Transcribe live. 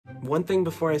One thing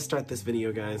before I start this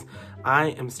video, guys, I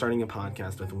am starting a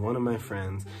podcast with one of my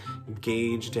friends,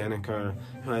 Gage Daneker,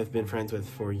 who I've been friends with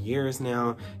for years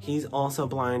now. He's also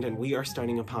blind, and we are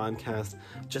starting a podcast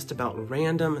just about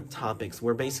random topics.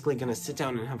 We're basically going to sit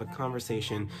down and have a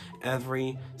conversation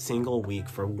every single week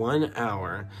for 1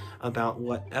 hour about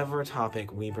whatever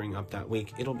topic we bring up that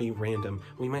week. It'll be random.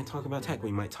 We might talk about tech,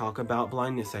 we might talk about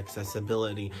blindness,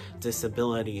 accessibility,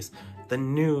 disabilities, the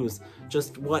news,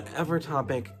 just whatever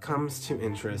topic comes to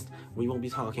interest, we will be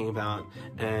talking about.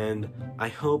 And I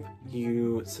hope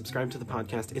you subscribe to the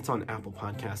podcast. It's on Apple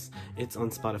Podcasts, it's on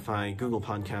Spotify, Google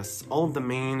Podcasts, all of the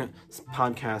main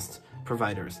podcast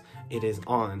providers it is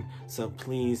on. So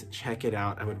please check it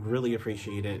out. I would really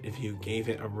appreciate it if you gave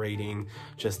it a rating.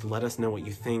 Just let us know what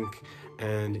you think.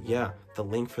 And yeah, the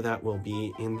link for that will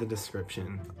be in the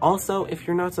description. Also, if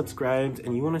you're not subscribed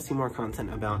and you want to see more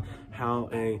content about how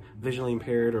a visually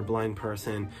impaired or blind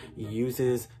person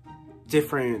uses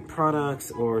different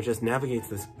products or just navigates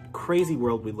this crazy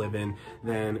world we live in,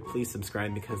 then please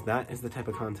subscribe, because that is the type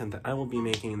of content that I will be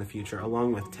making in the future,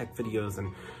 along with tech videos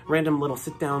and random little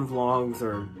sit-down vlogs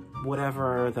or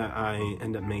whatever that I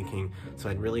end up making. So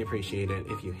I'd really appreciate it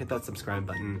if you hit that subscribe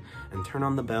button and turn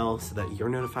on the bell so that you're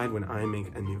notified when I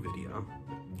make a new video.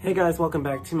 Hey guys, welcome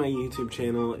back to my YouTube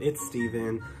channel. It's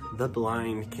Steven, the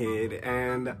blind kid,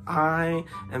 and I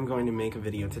am going to make a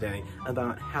video today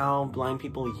about how blind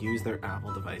people use their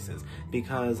Apple devices,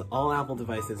 because all Apple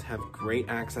devices have great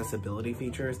accessibility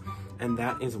features, and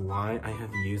that is why I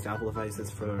have used Apple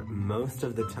devices for most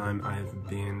of the time I've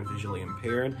been visually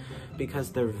impaired,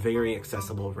 because they're very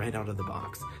accessible right out of the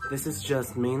box. This is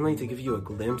just mainly to give you a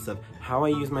glimpse of how I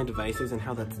use my devices and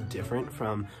how that's different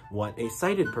from what a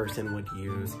sighted person would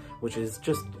use, which is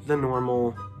just the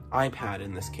normal iPad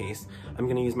in this case. I'm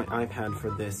going to use my iPad for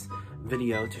this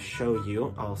video to show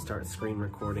you. I'll start screen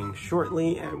recording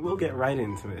shortly and we'll get right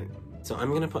into it. So I'm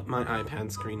going to put my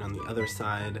iPad screen on the other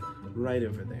side right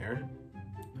over there.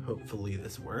 Hopefully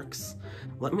this works.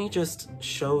 Let me just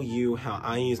show you how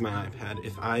I use my iPad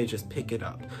if I just pick it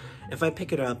up. If I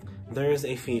pick it up, there's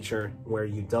a feature where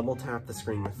you double tap the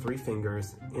screen with 3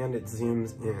 fingers and it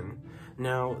zooms in.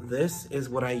 Now, this is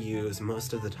what I use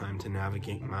most of the time to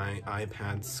navigate my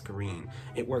iPad screen.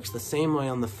 It works the same way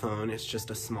on the phone, it's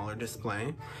just a smaller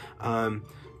display.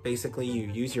 Basically, you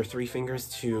use your 3 fingers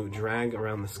to drag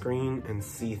around the screen and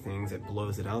see things. It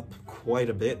blows it up quite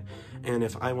a bit. And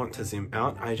if I want to zoom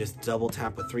out, I just double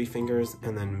tap with 3 fingers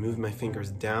and then move my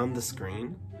fingers down the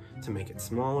screen to make it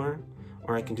smaller,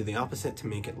 or I can do the opposite to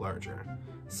make it larger.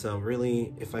 So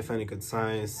really, if I find a good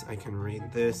size, I can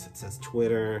read this. It says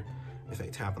Twitter. If I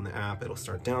tap on the app, it'll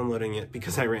start downloading it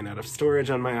because I ran out of storage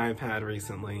on my iPad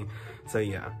recently. So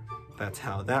yeah, that's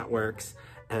how that works.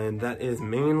 And that is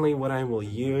mainly what I will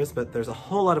use, but there's a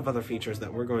whole lot of other features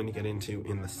that we're going to get into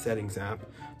in the Settings app.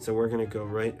 So we're going to go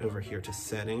right over here to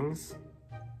Settings.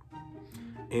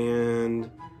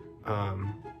 And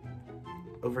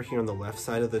over here on the left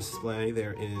side of the display,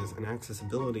 there is an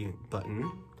accessibility button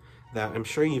that I'm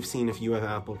sure you've seen if you have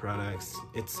Apple products.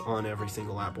 It's on every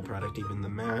single Apple product, even the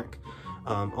Mac.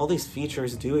 All these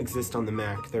features do exist on the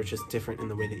Mac. They're just different in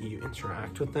the way that you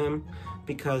interact with them,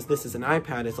 because this is an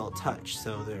iPad, it's all touch,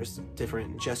 so there's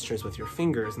different gestures with your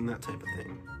fingers and that type of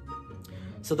thing.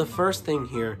 So the first thing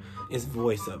here is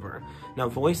Voiceover. Now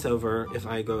Voiceover, if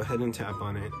I go ahead and tap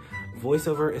on it,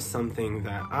 Voiceover is something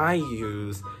that I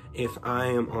use if I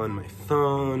am on my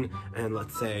phone and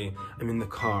let's say I'm in the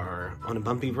car on a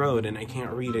bumpy road and I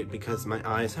can't read it because my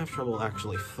eyes have trouble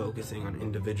actually focusing on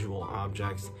individual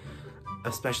objects,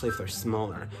 especially if they're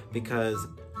smaller, because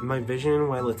my vision,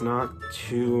 while it's not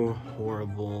too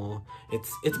horrible,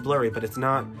 it's blurry, but it's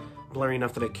not blurry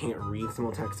enough that I can't read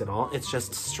small text at all. It's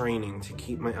just straining to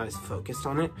keep my eyes focused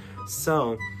on it.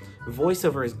 So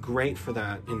Voiceover is great for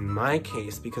that in my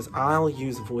case, because I'll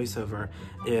use Voiceover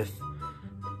if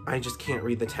I just can't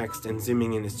read the text and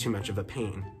zooming in is too much of a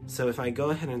pain. So if I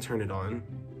go ahead and turn it on,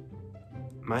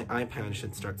 my iPad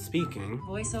should start speaking.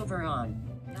 Voiceover on.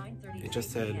 9:33 It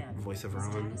just said PM. Voiceover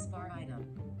on. Status bar item.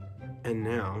 And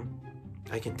now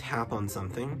I can tap on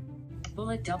something.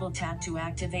 Bullet double tap to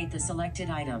activate the selected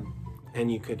item.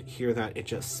 And you could hear that it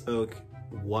just spoke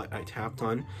what I tapped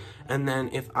on. And then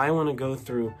if I want to go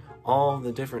through all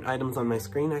the different items on my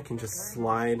screen, I can just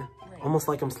slide, almost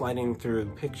like I'm sliding through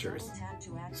pictures.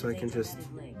 So I can just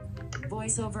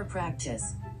Voiceover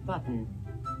practice button.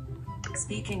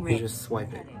 Speaking rate. and just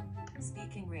swipe it.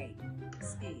 Speaking rate.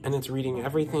 Speed. And it's reading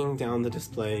everything down the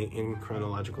display in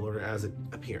chronological order as it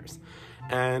appears.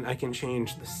 And I can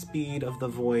change the speed of the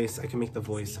voice. I can make the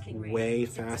voice way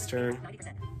faster.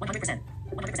 100%. 100%.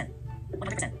 100%.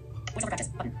 100%. Voiceover practice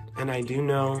button. And I do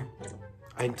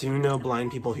know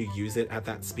blind people who use it at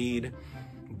that speed,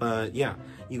 but yeah,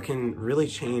 you can really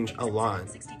change a lot.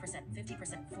 60%,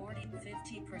 50%, 40,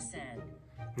 50%.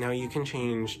 Now you can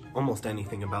change almost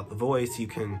anything about the voice. You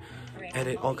can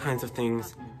edit all kinds of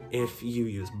things. If you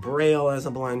use Braille as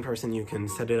a blind person, you can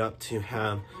set it up to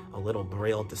have a little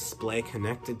Braille display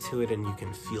connected to it, and you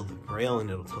can feel the Braille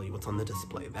and it'll tell you what's on the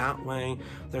display that way.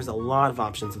 There's a lot of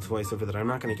options with VoiceOver that I'm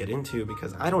not going to get into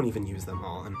because I don't even use them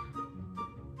all. And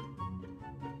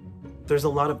there's a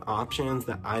lot of options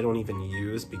that I don't even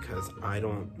use because I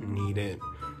don't need it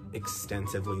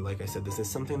extensively. Like I said, this is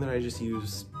something that I just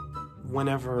use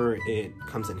whenever it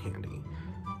comes in handy.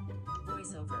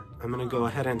 VoiceOver. I'm going to go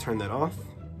ahead and turn that off.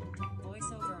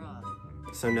 VoiceOver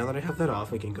off. So now that I have that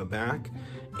off, we can go back,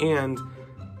 and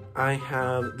I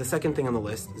have the second thing on the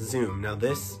list, Zoom. Now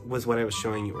this was what I was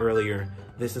showing you earlier.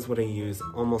 This is what I use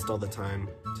almost all the time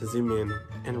to zoom in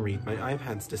and read my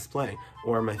iPad's display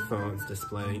or my phone's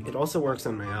display. It also works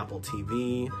on my Apple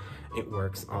TV. It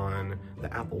works on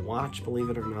the Apple Watch, believe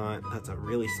it or not. That's a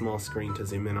really small screen to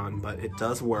zoom in on, but it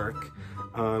does work.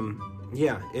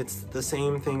 Yeah, it's the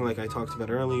same thing like I talked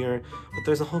about earlier, but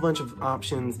there's a whole bunch of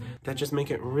options that just make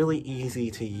it really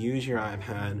easy to use your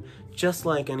iPad just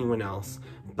like anyone else,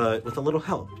 but with a little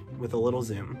help, with a little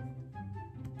zoom.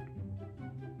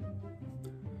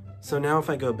 So now if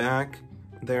I go back,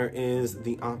 there is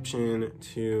the option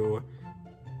to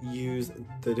use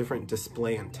the different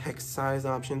display and text size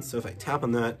options. So if I tap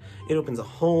on that, it opens a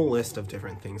whole list of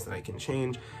different things that I can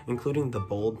change, including the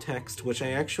bold text, which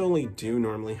I actually do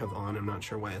normally have on. I'm not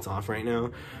sure why it's off right now,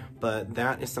 but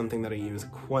that is something that I use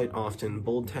quite often.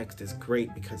 Bold text is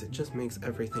great because it just makes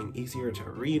everything easier to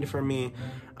read for me.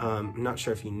 I'm not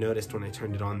sure if you noticed when I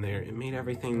turned it on there, it made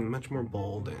everything much more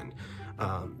bold and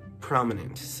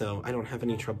prominent, so I don't have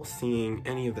any trouble seeing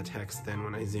any of the text then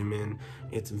when I zoom in.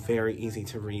 It's very easy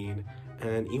to read,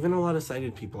 and even a lot of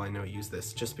sighted people I know use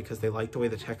this just because they like the way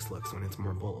the text looks when it's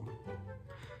more bold.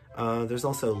 There's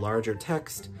also larger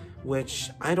text, which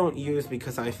I don't use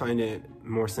because I find it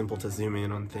more simple to zoom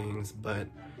in on things, but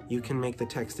you can make the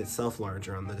text itself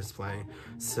larger on the display,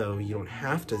 so you don't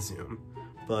have to zoom,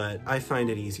 but I find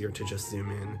it easier to just zoom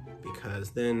in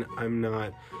because then I'm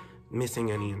not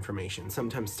missing any information.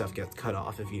 Sometimes stuff gets cut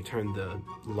off if you turn the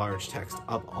large text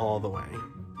up all the way.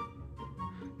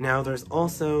 Now there's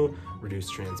also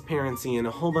reduced transparency and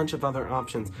a whole bunch of other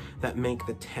options that make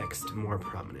the text more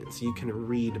prominent so you can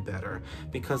read better,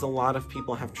 because a lot of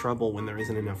people have trouble when there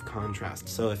isn't enough contrast.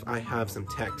 So if I have some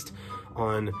text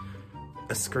on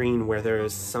a screen where there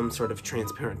is some sort of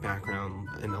transparent background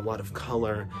and a lot of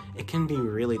color, it can be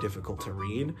really difficult to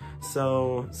read.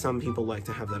 So some people like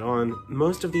to have that on.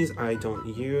 Most of these I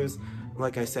don't use.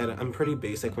 Like I said, I'm pretty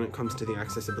basic when it comes to the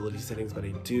accessibility settings, but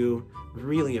I do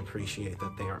really appreciate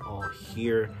that they are all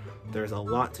here. There's a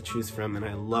lot to choose from, and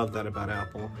I love that about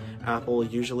Apple. Apple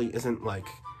usually isn't like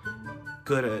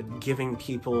good at giving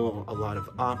people a lot of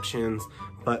options,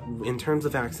 but in terms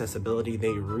of accessibility,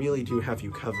 they really do have you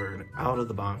covered out of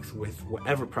the box with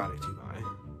whatever product you buy.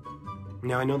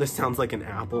 Now, I know this sounds like an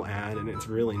Apple ad, and it's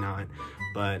really not,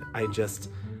 but I just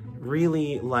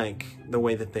really like the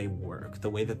way that they work, the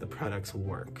way that the products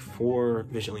work for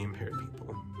visually impaired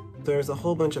people. There's a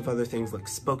whole bunch of other things like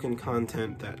spoken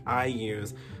content that I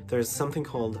use. There's something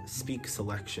called speak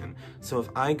selection. So if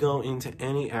I go into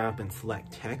any app and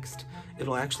select text,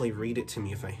 it'll actually read it to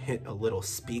me if I hit a little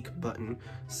speak button.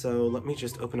 So let me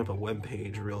just open up a web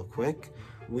page real quick.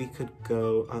 We could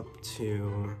go up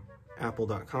to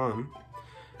apple.com.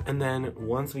 And then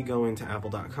once we go into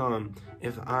apple.com,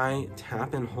 if I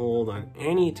tap and hold on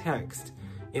any text,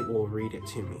 it will read it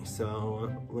to me.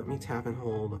 So let me tap and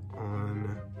hold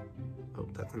on, oh,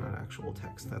 that's not actual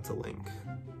text, that's a link.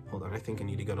 Hold on, I think I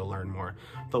need to go to learn more.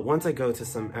 But once I go to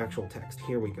some actual text,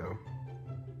 here we go.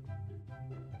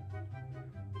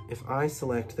 If I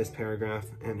select this paragraph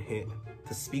and hit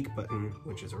the speak button,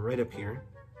 which is right up here,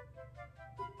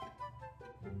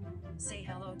 say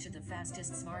hello to the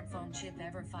fastest smartphone chip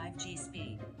ever, 5G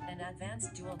speed, an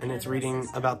advanced dual and it's camera reading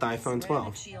system, about the iPhone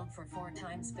 12. Shield for 4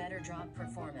 times better drop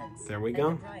performance. There we and go.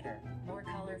 A brighter, more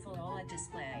colorful OLED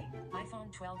display.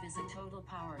 iPhone 12 is a total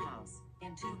powerhouse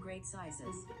in 2 great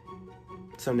sizes.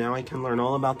 So now I can learn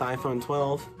all about the iPhone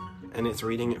 12, and it's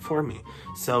reading it for me.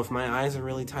 So if my eyes are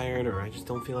really tired, or I just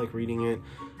don't feel like reading it,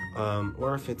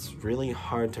 or if it's really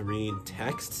hard to read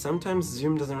text, sometimes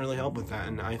Zoom doesn't really help with that,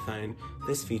 and I find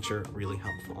this feature really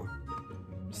helpful.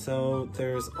 So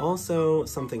there's also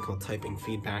something called typing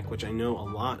feedback, which I know a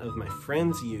lot of my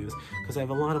friends use, because I have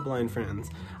a lot of blind friends.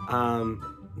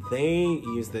 They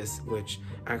use this, which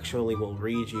actually will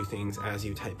read you things as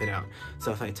you type it out.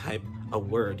 So if I type a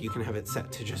word, you can have it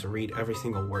set to just read every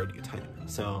single word you type.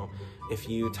 So if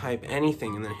you type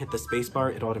anything and then hit the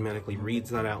spacebar, it automatically reads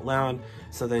that out loud,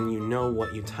 so then you know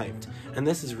what you typed. And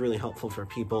this is really helpful for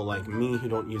people like me who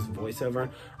don't use VoiceOver.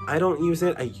 I don't use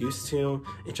it, I used to.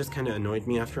 It just kind of annoyed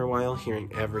me after a while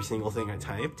hearing every single thing I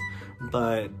typed,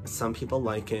 but some people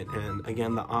like it, and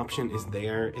again, the option is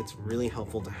there. It's really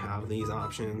helpful to have these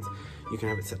options. You can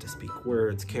have it set to speak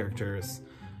words, characters,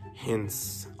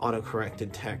 hints,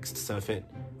 auto-corrected text, so if it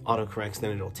autocorrects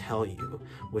then it'll tell you,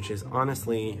 which is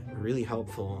honestly really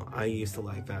helpful. I used to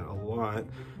like that a lot.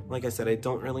 Like I said, I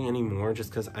don't really anymore just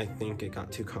because I think it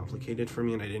got too complicated for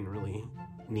me and I didn't really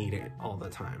need it all the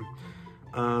time.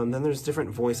 Then there's different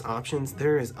voice options.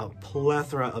 There is a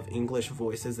plethora of English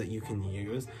voices that you can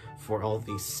use for all of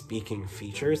these speaking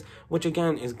features, which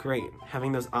again is great.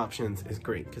 Having those options is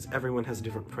great because everyone has a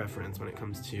different preference when it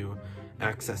comes to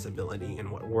accessibility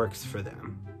and what works for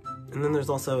them. And then there's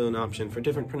also an option for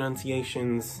different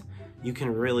pronunciations. You can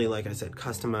really, like I said,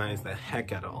 customize the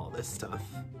heck out of all this stuff.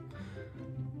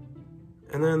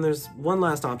 And then there's one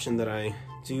last option that I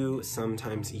do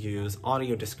sometimes use,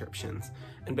 audio descriptions.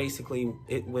 And basically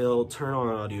it will turn on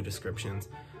audio descriptions,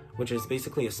 which is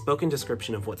basically a spoken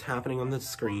description of what's happening on the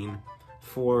screen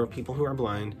for people who are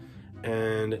blind.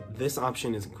 And this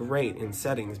option is great in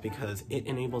settings because it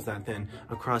enables that then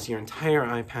across your entire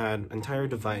iPad, entire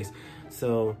device.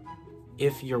 So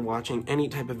if you're watching any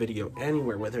type of video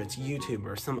anywhere, whether it's YouTube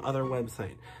or some other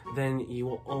website, then you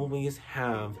will always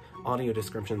have audio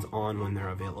descriptions on when they're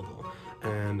available.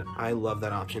 And I love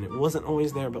that option. It wasn't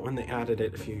always there, but when they added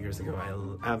it a few years ago,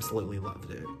 I absolutely loved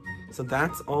it. So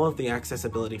that's all of the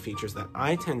accessibility features that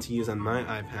I tend to use on my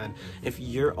iPad. If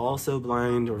you're also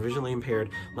blind or visually impaired,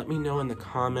 let me know in the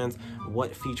comments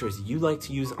what features you like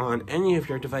to use on any of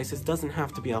your devices. Doesn't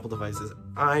have to be Apple devices.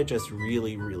 I just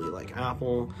really, really like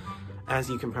Apple. As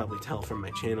you can probably tell from my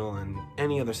channel and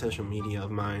any other social media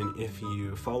of mine if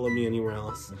you follow me anywhere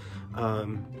else.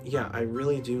 Yeah, I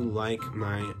really do like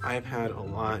my iPad a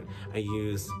lot. I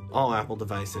use all Apple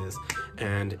devices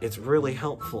and it's really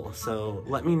helpful. So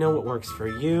let me know what works for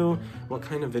you, what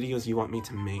kind of videos you want me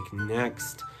to make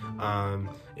next.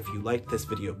 If you liked this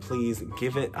video, please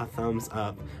give it a thumbs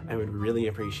up. I would really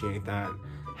appreciate that.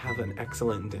 Have an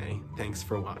excellent day. Thanks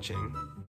for watching.